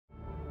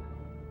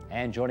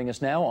And joining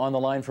us now on the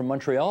line from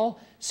Montreal,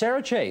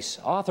 Sarah Chayes,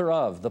 author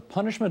of The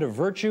Punishment of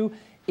Virtue,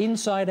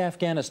 Inside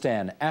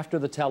Afghanistan After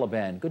the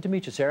Taliban. Good to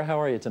meet you, Sarah. How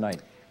are you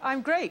tonight?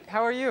 I'm great.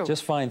 How are you?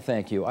 Just fine,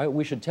 thank you.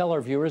 We should tell our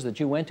viewers that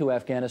you went to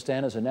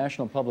Afghanistan as a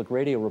National Public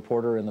Radio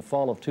reporter in the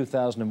fall of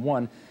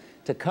 2001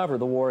 to cover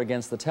the war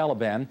against the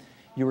Taliban.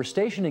 You were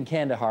stationed in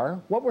Kandahar.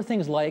 What were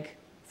things like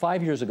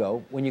 5 years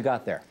ago when you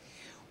got there?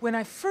 When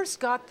I first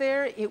got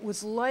there, it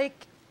was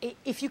like,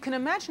 if you can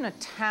imagine a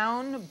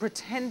town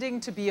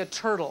pretending to be a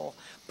turtle,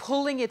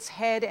 pulling its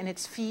head and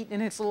its feet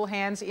and its little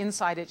hands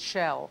inside its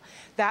shell.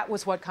 That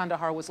was what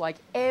Kandahar was like.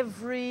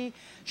 Every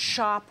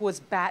shop was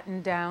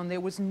battened down. There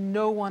was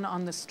no one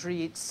on the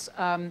streets.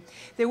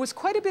 There was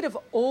quite a bit of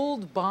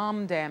old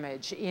bomb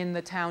damage in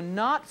the town,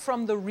 not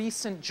from the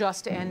recent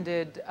just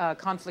ended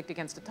conflict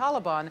against the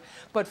Taliban,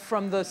 but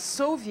from the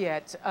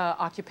Soviet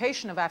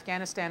occupation of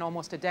Afghanistan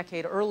almost a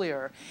decade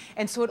earlier.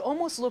 And so it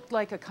almost looked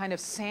like a kind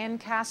of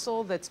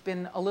sandcastle that's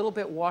been a little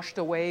bit washed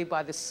away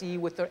by the sea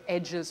with the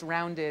edges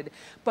rounded,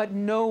 but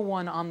no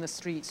one on the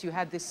streets. You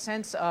had this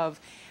sense of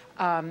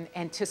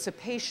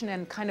anticipation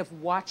and kind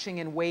of watching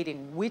and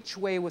waiting. Which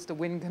way was the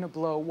wind going to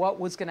blow? What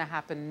was going to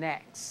happen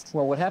next?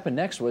 Well, what happened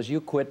next was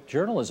you quit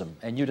journalism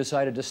and you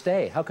decided to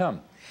stay. How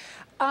come?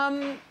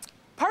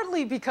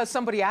 Partly because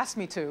somebody asked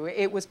me to.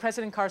 It was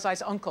President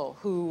Karzai's uncle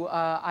who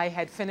I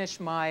had finished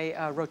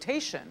my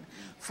rotation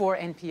for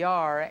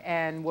NPR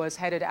and was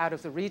headed out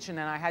of the region,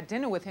 and I had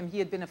dinner with him. He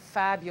had been a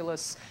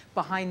fabulous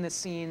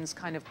behind-the-scenes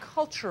kind of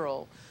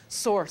cultural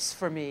source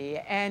for me,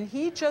 and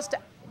he just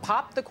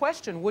popped the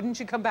question, wouldn't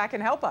you come back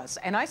and help us?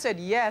 And I said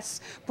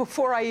yes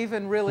before I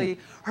even really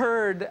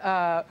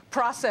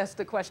processed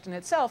the question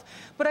itself.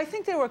 But I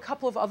think there were a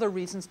couple of other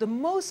reasons, the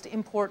most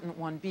important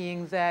one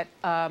being that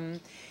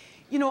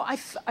you know,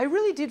 I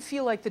really did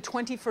feel like the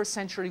 21st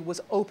century was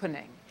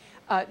opening,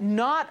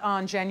 not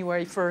on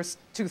January 1st,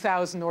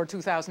 2000 or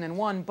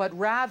 2001, but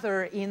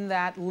rather in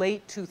that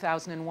late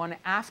 2001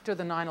 after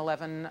the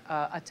 9/11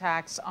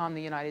 attacks on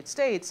the United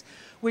States,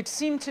 which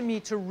seemed to me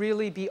to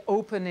really be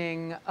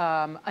opening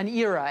an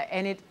era.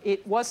 And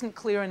it wasn't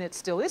clear, and it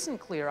still isn't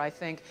clear, I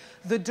think,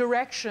 the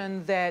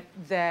direction that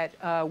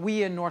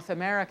we in North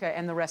America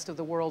and the rest of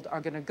the world are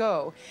going to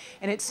go.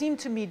 And it seemed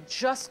to me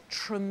just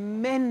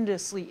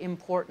tremendously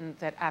important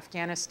that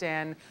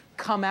Afghanistan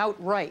come out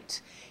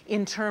right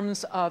in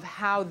terms of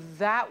how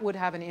that would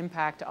have an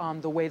impact on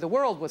the way the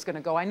world was going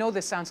to go. I know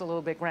this sounds a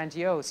little bit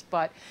grandiose,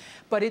 but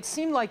it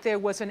seemed like there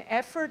was an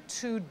effort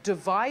to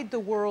divide the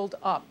world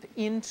up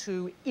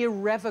into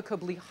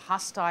irrevocably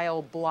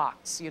hostile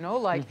blocks, you know,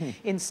 like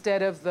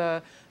instead of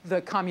the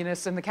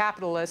communists and the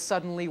capitalists,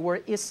 suddenly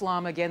we're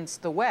Islam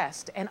against the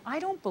West. And I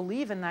don't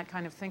believe in that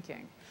kind of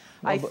thinking.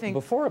 Well, I think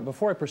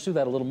before I pursue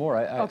that a little more,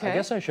 I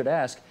guess I should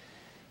ask,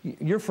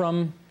 you're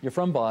from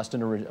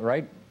Boston,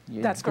 right?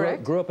 That's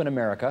correct. Grew up in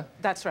America.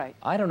 That's right.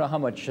 I don't know how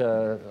much,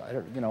 I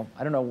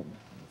don't know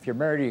if you're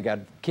married or you got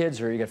kids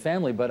or you got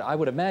family, but I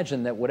would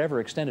imagine that whatever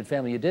extended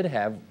family you did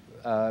have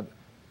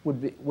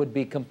would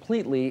be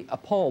completely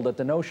appalled at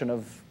the notion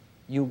of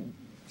you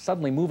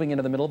suddenly moving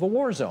into the middle of a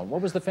war zone.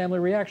 What was the family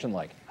reaction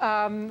like?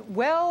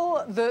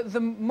 Well,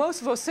 the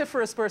most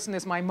vociferous person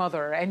is my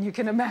mother, and you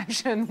can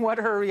imagine what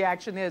her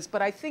reaction is.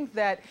 But I think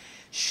that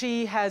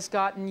she has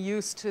gotten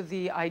used to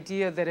the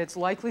idea that it's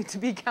likely to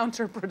be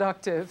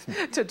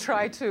counterproductive to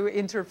try to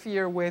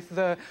interfere with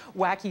the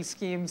wacky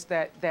schemes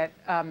that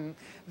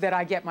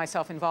I get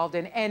myself involved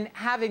in. And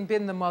having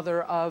been the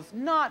mother of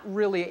not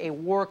really a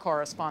war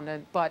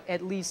correspondent, but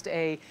at least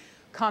a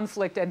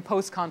conflict and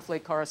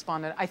post-conflict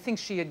correspondent, I think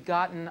she had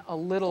gotten a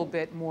little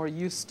bit more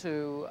used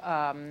to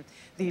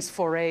these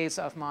forays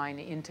of mine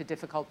into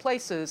difficult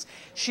places.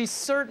 She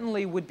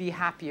certainly would be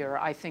happier,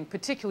 I think,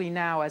 particularly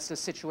now as the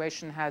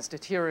situation has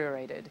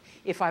deteriorated,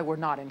 if I were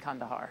not in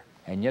Kandahar.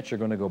 And yet you're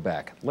going to go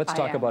back. Let's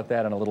talk about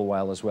that in a little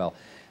while as well.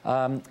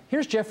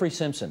 Here's Jeffrey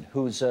Simpson,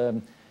 who's a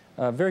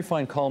very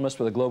fine columnist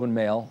with the Globe and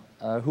Mail,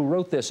 who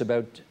wrote this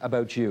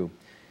about you.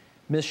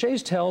 Ms.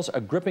 Chayes tells a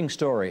gripping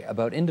story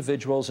about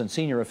individuals and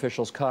senior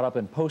officials caught up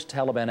in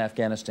post-Taliban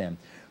Afghanistan.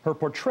 Her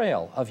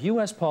portrayal of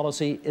U.S.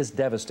 policy is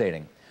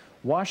devastating.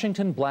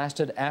 Washington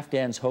blasted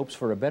Afghans' hopes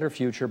for a better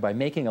future by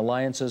making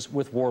alliances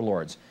with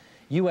warlords.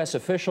 U.S.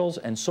 officials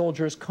and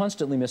soldiers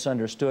constantly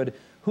misunderstood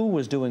who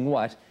was doing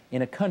what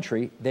in a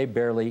country they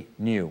barely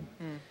knew.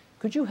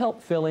 Could you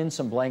help fill in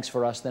some blanks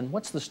for us then?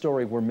 What's the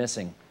story we're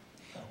missing?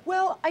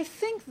 Well, I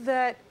think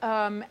that,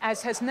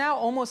 as has now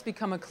almost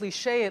become a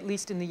cliche, at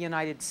least in the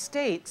United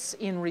States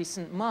in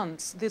recent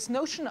months, this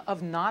notion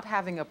of not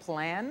having a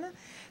plan,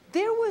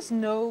 there was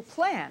no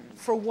plan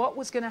for what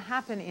was going to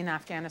happen in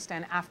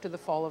Afghanistan after the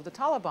fall of the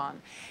Taliban.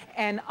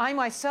 And I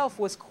myself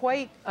was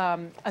quite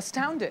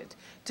astounded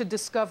to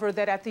discover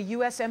that at the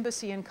U.S.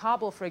 Embassy in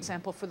Kabul, for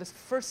example, for the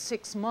first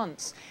 6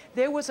 months,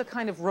 there was a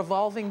kind of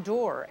revolving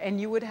door,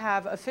 and you would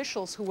have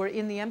officials who were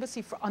in the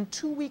embassy on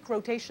 2-week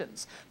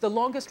rotations. The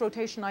longest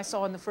rotation I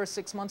saw in the first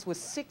 6 months was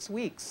 6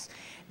 weeks.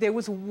 There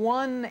was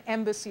one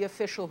embassy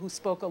official who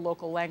spoke a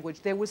local language.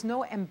 There was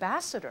no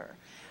ambassador.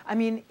 I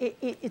mean,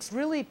 it's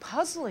really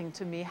puzzling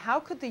to me. How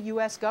could the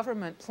U.S.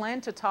 government plan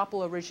to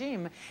topple a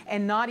regime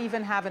and not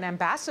even have an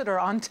ambassador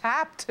on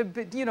tap to,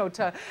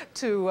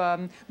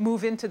 to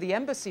move into the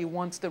embassy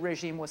once the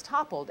regime was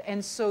toppled?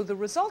 And so the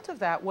result of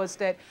that was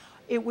that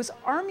it was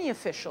army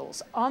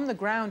officials on the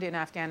ground in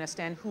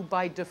Afghanistan who,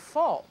 by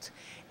default,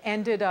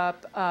 ended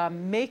up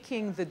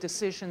making the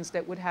decisions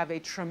that would have a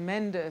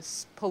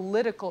tremendous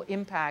political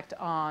impact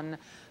on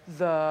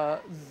the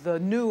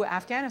new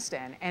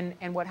Afghanistan.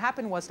 And what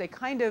happened was they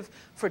kind of,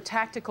 for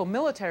tactical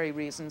military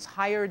reasons,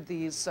 hired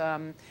these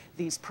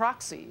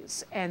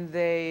proxies, and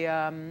they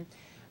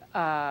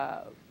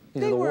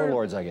these are the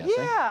warlords, I guess.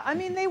 Yeah, I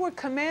mean, they were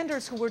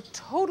commanders who were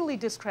totally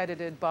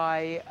discredited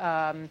by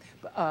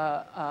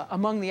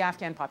among the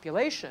Afghan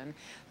population.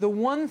 The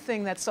one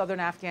thing that Southern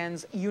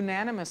Afghans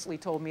unanimously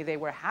told me they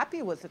were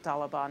happy with the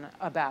Taliban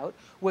about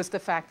was the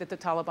fact that the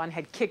Taliban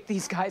had kicked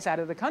these guys out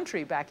of the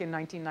country back in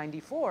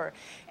 1994.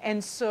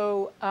 And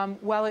so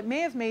while it may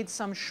have made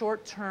some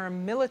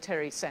short-term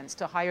military sense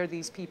to hire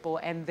these people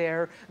and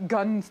their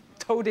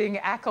gun-toting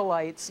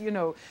acolytes,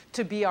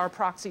 to be our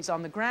proxies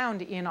on the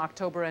ground in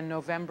October and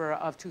November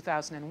of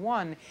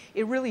 2001,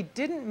 it really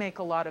didn't make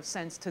a lot of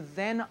sense to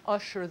then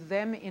usher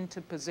them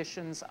into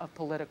positions of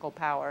political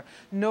power.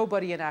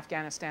 Nobody in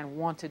Afghanistan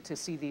wanted to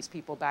see these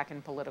people back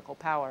in political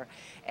power.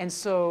 And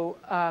so,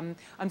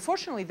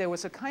 unfortunately, there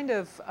was a kind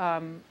of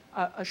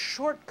a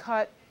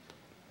shortcut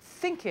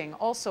thinking.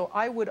 Also,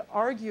 I would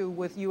argue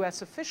with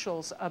U.S.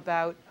 officials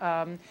about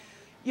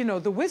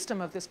the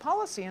wisdom of this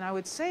policy. And I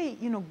would say,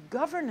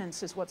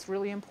 governance is what's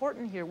really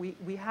important here.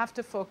 We have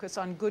to focus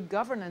on good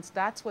governance.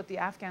 That's what the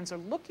Afghans are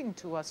looking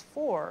to us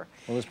for.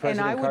 Well, is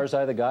President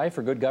Karzai the guy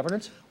for good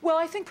governance? Well,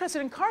 I think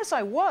President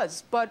Karzai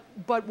was, but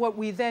what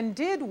we then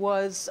did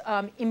was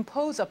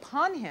impose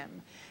upon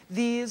him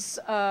these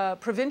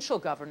provincial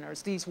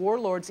governors, these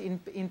warlords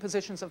in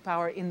positions of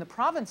power in the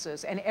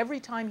provinces, and every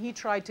time he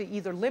tried to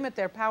either limit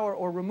their power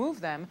or remove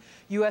them,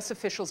 U.S.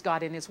 officials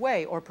got in his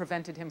way or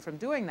prevented him from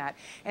doing that.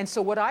 And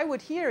so what I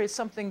would hear is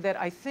something that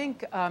I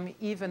think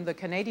even the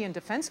Canadian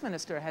Defense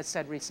Minister has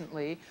said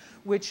recently,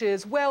 which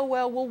is, well,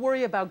 we'll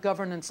worry about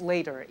governance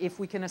later. If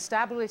we can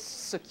establish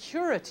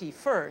security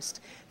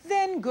first,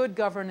 then good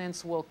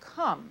governance will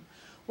come.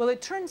 Well,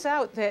 it turns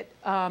out that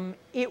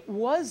it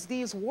was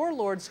these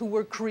warlords who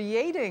were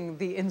creating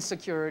the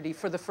insecurity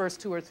for the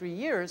first 2 or 3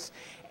 years.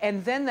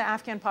 And then the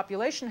Afghan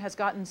population has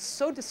gotten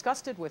so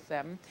disgusted with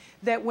them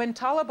that when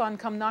Taliban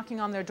come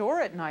knocking on their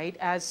door at night,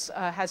 as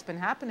has been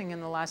happening in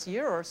the last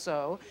year or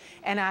so,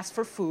 and ask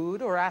for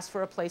food or ask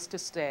for a place to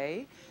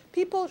stay,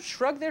 people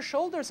shrug their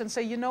shoulders and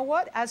say, you know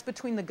what, as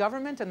between the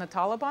government and the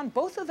Taliban,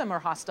 both of them are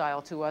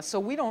hostile to us, so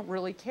we don't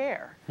really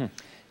care.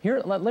 Here,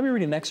 let me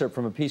read an excerpt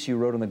from a piece you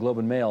wrote in the Globe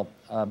and Mail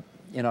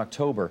in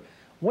October.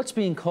 What's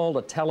being called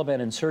a Taliban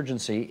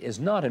insurgency is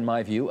not, in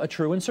my view, a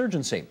true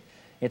insurgency.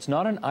 It's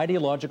not an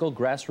ideological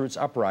grassroots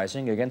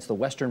uprising against the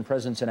Western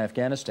presence in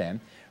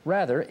Afghanistan.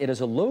 Rather, it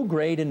is a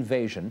low-grade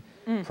invasion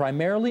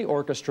primarily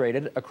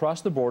orchestrated across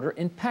the border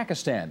in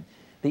Pakistan.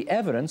 The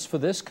evidence for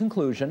this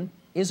conclusion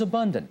is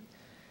abundant.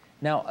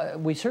 Now,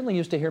 we certainly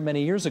used to hear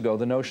many years ago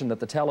the notion that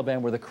the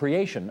Taliban were the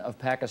creation of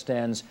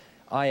Pakistan's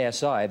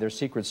ISI, their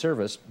secret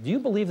service. Do you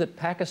believe that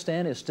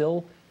Pakistan is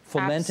still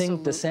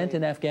fomenting dissent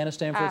in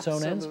Afghanistan for its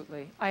own ends?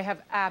 Absolutely. I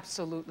have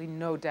absolutely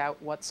no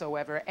doubt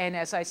whatsoever. And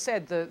as I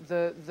said,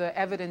 the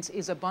evidence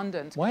is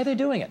abundant. Why are they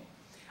doing it?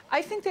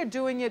 I think they're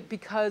doing it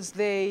because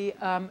they,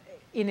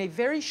 in a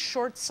very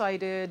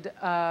short-sighted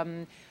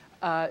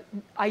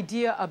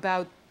idea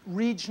about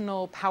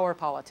regional power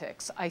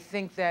politics, I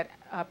think that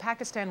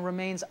Pakistan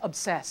remains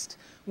obsessed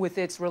with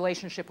its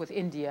relationship with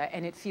India,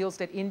 and it feels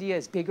that India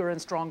is bigger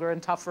and stronger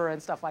and tougher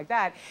and stuff like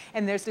that.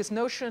 And there's this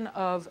notion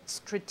of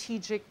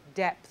strategic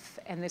depth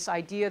and this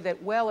idea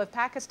that, well, if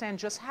Pakistan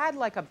just had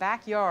like a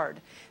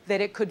backyard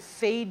that it could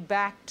fade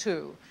back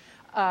to,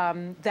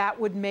 that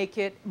would make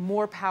it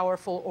more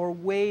powerful or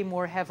weigh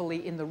more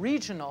heavily in the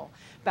regional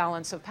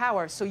balance of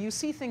power. So you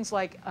see things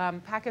like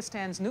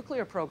Pakistan's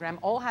nuclear program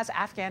all has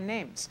Afghan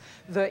names.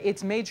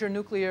 Its major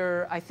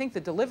nuclear, I think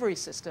the delivery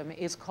system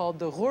is called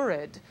the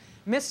Ghurid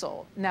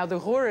missile. Now, the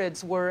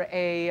Ghurids were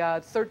a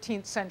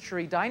 13th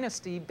century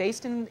dynasty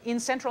based in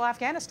central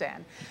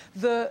Afghanistan.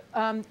 The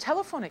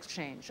telephone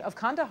exchange of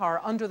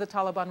Kandahar under the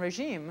Taliban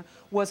regime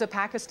was a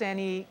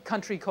Pakistani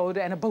country code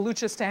and a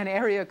Baluchistan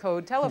area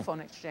code telephone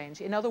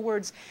exchange. In other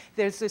words,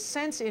 there's this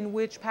sense in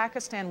which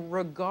Pakistan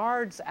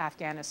regards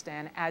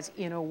Afghanistan as,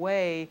 in a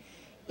way,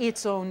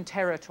 its own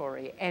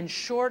territory, and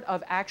short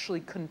of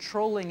actually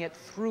controlling it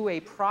through a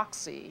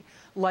proxy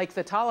like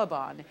the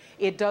Taliban,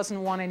 it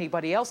doesn't want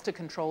anybody else to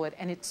control it,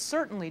 and it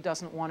certainly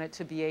doesn't want it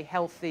to be a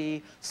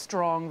healthy,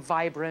 strong,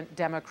 vibrant,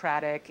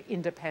 democratic,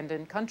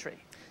 independent country.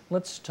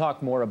 Let's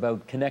talk more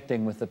about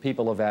connecting with the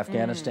people of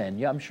Afghanistan.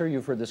 Yeah, I'm sure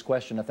you've heard this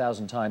question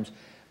 1,000 times,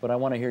 but I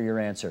want to hear your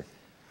answer.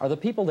 Are the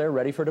people there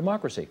ready for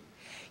democracy?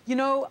 You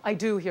know, I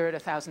do hear it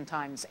 1,000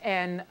 times,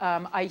 and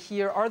I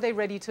hear, are they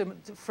ready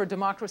for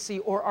democracy,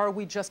 or are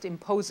we just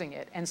imposing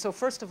it? And so,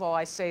 first of all,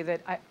 I say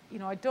that I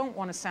don't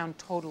want to sound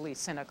totally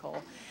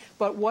cynical,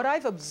 But what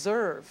I've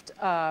observed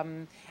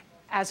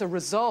as a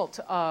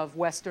result of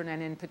Western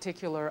and in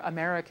particular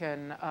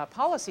American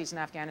policies in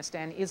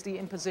Afghanistan is the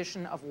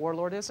imposition of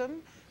warlordism,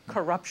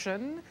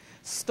 corruption,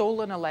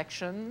 stolen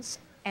elections,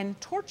 and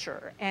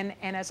torture. And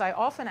as I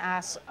often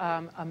ask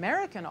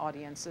American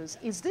audiences,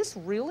 is this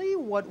really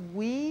what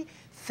we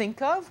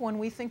think of when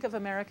we think of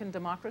American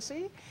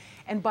democracy?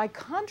 And by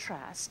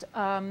contrast,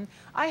 I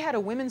had a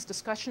women's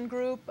discussion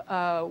group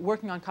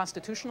working on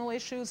constitutional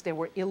issues. There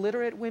were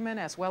illiterate women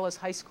as well as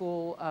high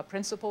school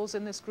principals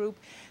in this group.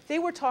 They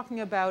were talking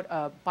about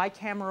a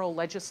bicameral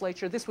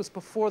legislature. This was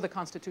before the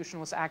Constitution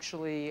was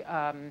actually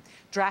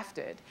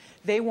drafted.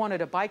 They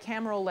wanted a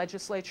bicameral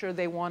legislature.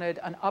 They wanted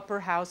an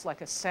upper house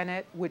like a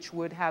Senate, which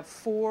would have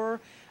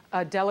 4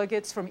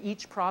 delegates from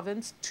each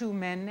province, 2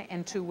 men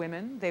and 2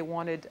 women. They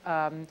wanted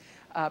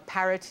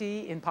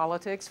parity in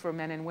politics for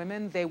men and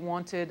women. They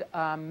wanted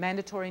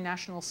mandatory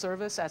national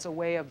service as a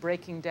way of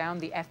breaking down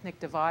the ethnic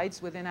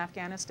divides within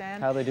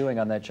Afghanistan. How are they doing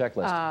on that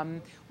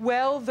checklist?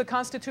 Well, the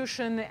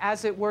Constitution,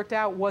 as it worked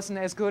out, wasn't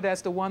as good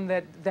as the one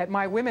that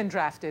my women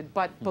drafted.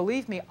 But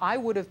believe me, I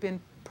would have been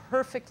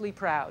perfectly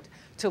proud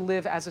to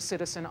live as a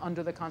citizen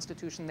under the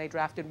Constitution they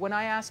drafted. When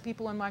I asked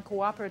people in my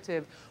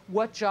cooperative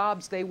what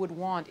jobs they would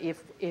want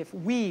if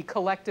we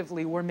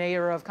collectively were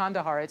mayor of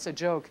Kandahar, it's a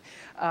joke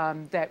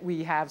that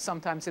we have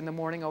sometimes in the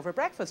morning over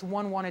breakfast.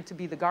 One wanted to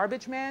be the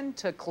garbage man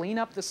to clean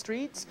up the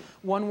streets.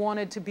 One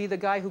wanted to be the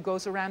guy who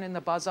goes around in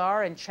the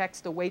bazaar and checks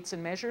the weights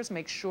and measures,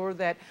 makes sure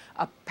that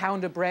a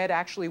pound of bread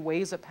actually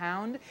weighs a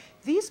pound.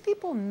 These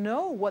people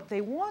know what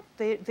they want.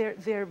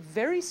 They're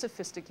very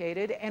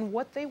sophisticated, and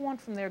what they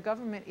want from their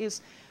government is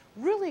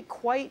really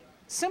quite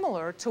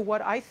similar to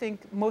what I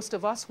think most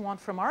of us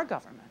want from our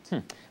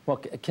government. Well,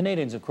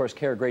 Canadians, of course,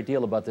 care a great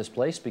deal about this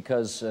place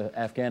because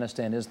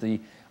Afghanistan is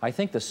I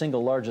think, the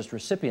single largest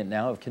recipient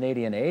now of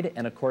Canadian aid,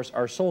 and of course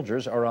our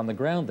soldiers are on the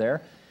ground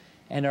there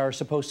and are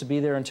supposed to be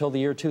there until the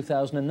year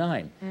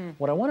 2009.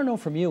 What I want to know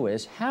from you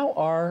is, how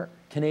are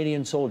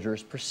Canadian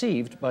soldiers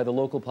perceived by the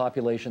local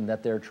population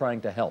that they're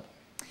trying to help?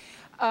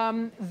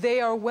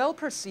 They are well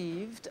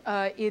perceived.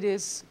 It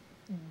is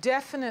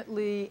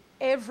definitely,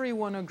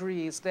 everyone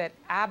agrees that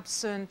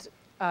absent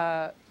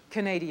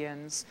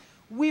Canadians,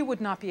 we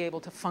would not be able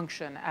to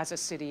function as a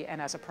city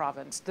and as a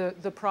province.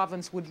 The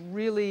province would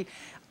really,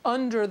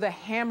 under the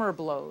hammer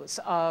blows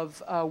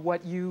of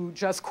what you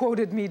just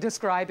quoted me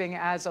describing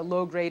as a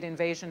low-grade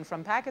invasion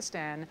from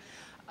Pakistan,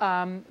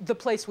 the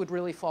place would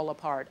really fall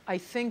apart. I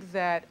think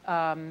that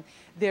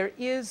there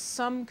is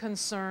some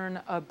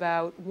concern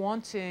about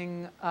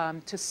wanting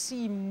to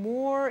see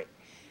more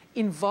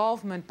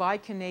involvement by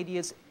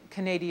Canadians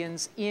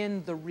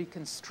in the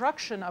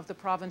reconstruction of the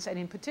province, and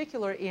in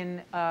particular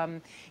in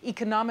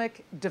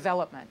economic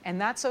development. And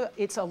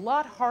it's a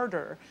lot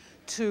harder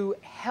to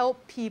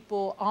help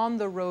people on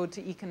the road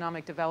to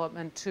economic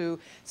development, to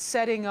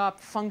setting up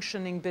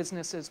functioning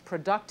businesses,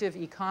 productive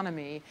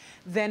economy,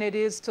 than it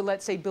is to,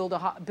 let's say, build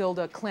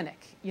a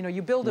clinic. You know,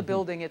 you build a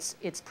building,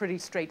 it's pretty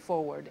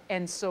straightforward.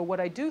 And so what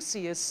I do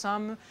see is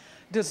some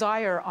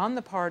desire on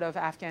the part of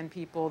Afghan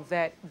people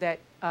that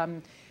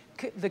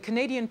the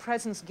Canadian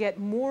presence get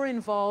more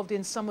involved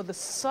in some of the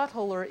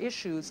subtler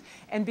issues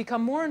and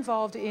become more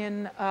involved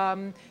in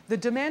the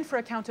demand for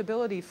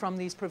accountability from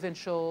these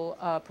provincial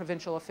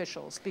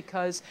officials,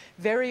 because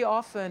very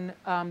often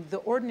the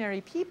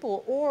ordinary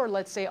people, or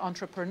let's say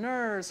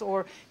entrepreneurs,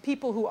 or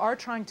people who are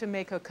trying to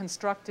make a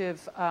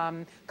constructive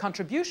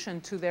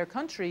contribution to their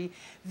country,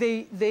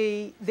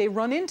 they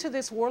run into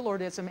this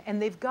warlordism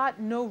and they've got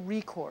no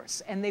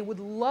recourse, and they would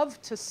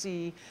love to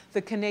see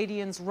the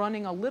Canadians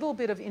running a little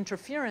bit of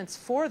interference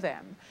for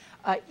them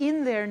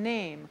in their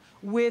name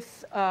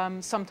with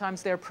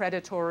sometimes their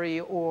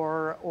predatory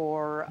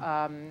or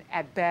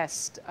at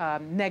best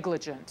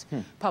negligent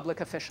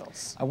public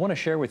officials. I want to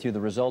share with you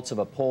the results of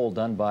a poll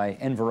done by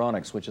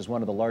Environics, which is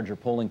one of the larger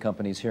polling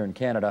companies here in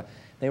Canada.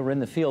 They were in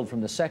the field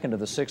from the 2nd to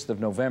the 6th of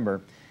November,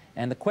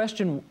 and the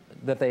question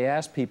that they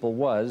asked people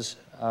was,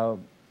 do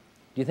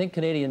you think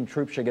Canadian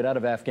troops should get out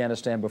of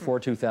Afghanistan before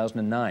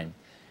 2009?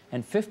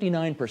 And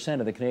 59%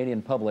 of the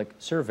Canadian public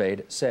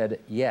surveyed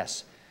said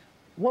yes.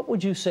 What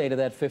would you say to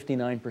that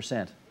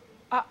 59%?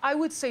 I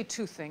would say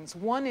 2 things.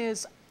 One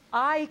is,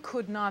 I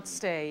could not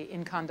stay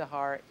in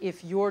Kandahar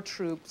if your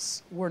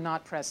troops were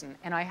not present.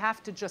 And I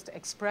have to just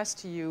express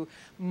to you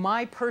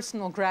my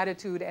personal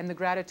gratitude and the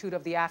gratitude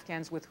of the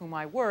Afghans with whom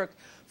I work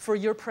for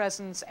your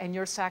presence and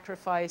your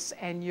sacrifice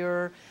and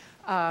your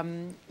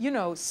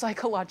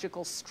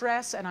psychological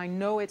stress. And I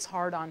know it's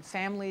hard on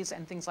families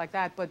and things like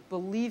that, but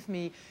believe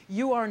me,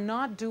 you are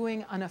not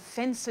doing an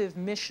offensive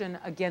mission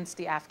against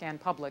the Afghan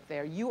public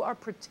there. You are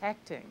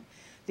protecting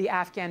the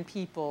Afghan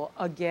people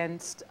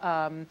against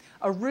a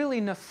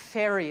really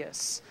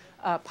nefarious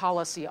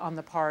policy on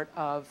the part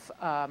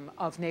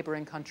of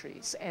neighboring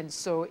countries. And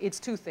so it's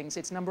 2 things.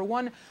 It's number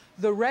one,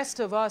 the rest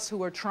of us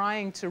who are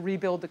trying to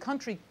rebuild the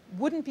country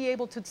wouldn't be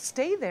able to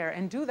stay there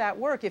and do that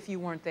work if you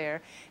weren't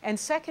there. And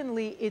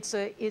secondly, it's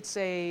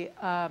a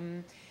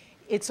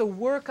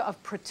work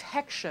of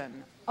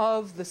protection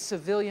of the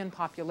civilian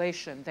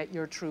population that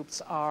your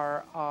troops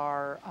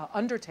are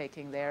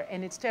undertaking there,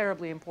 and it's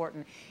terribly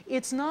important.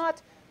 It's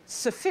not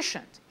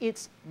sufficient.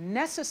 It's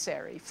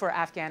necessary for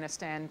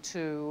Afghanistan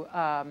to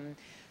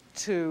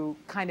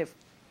kind of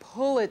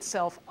pull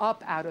itself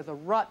up out of the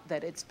rut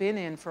that it's been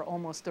in for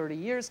almost 30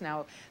 years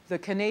now. The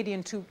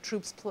Canadian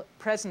troops'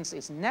 presence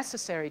is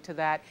necessary to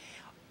that.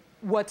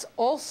 What's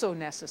also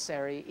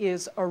necessary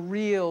is a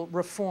real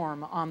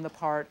reform on the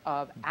part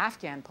of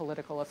Afghan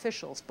political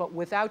officials. But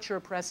without your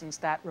presence,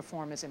 that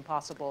reform is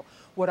impossible.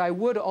 What I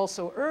would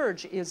also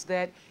urge is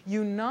that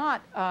you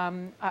not,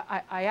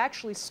 I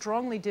actually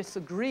strongly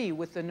disagree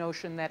with the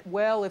notion that,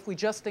 well, if we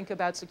just think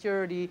about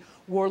security,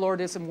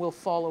 warlordism will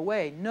fall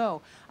away.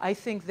 No, I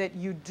think that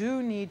you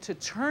do need to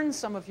turn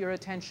some of your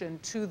attention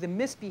to the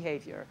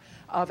misbehavior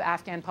of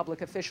Afghan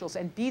public officials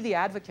and be the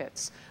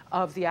advocates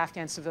of the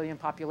Afghan civilian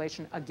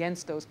population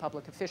against those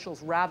public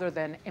officials rather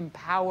than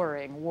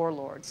empowering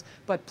warlords.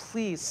 But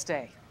please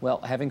stay.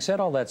 Well, having said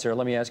all that, Sarah,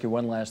 let me ask you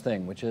one last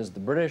thing, which is the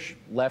British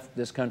left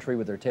this country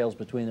with their tails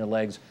between their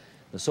legs.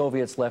 The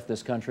Soviets left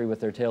this country with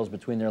their tails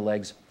between their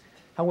legs.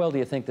 How well do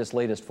you think this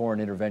latest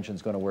foreign intervention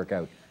is going to work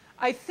out?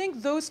 I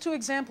think those two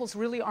examples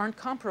really aren't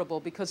comparable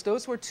because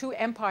those were two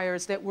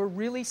empires that were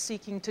really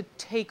seeking to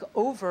take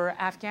over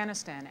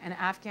Afghanistan. And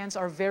Afghans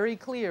are very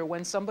clear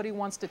when somebody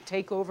wants to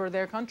take over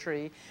their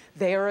country,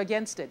 they are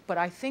against it. But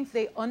I think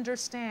they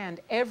understand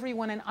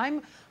everyone. And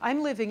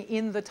I'm living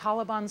in the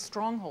Taliban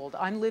stronghold.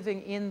 I'm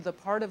living in the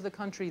part of the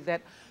country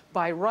that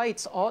by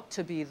rights ought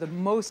to be the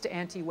most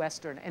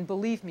anti-Western. And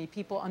believe me,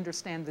 people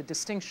understand the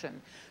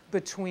distinction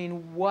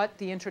between what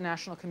the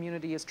international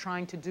community is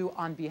trying to do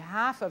on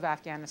behalf of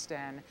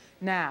Afghanistan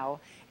now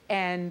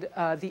and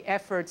the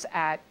efforts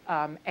at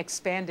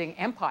expanding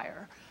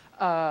empire,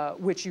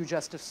 which you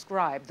just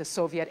described, the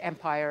Soviet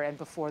Empire and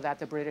before that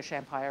the British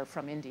Empire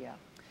from India.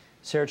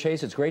 Sarah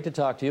Chayes, it's great to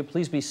talk to you.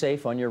 Please be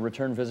safe on your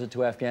return visit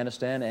to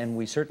Afghanistan, and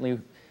we certainly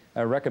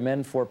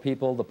recommend for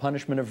people The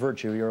Punishment of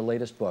Virtue, your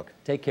latest book.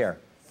 Take care.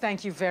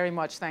 Thank you very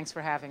much. Thanks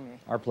for having me.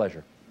 Our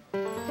pleasure.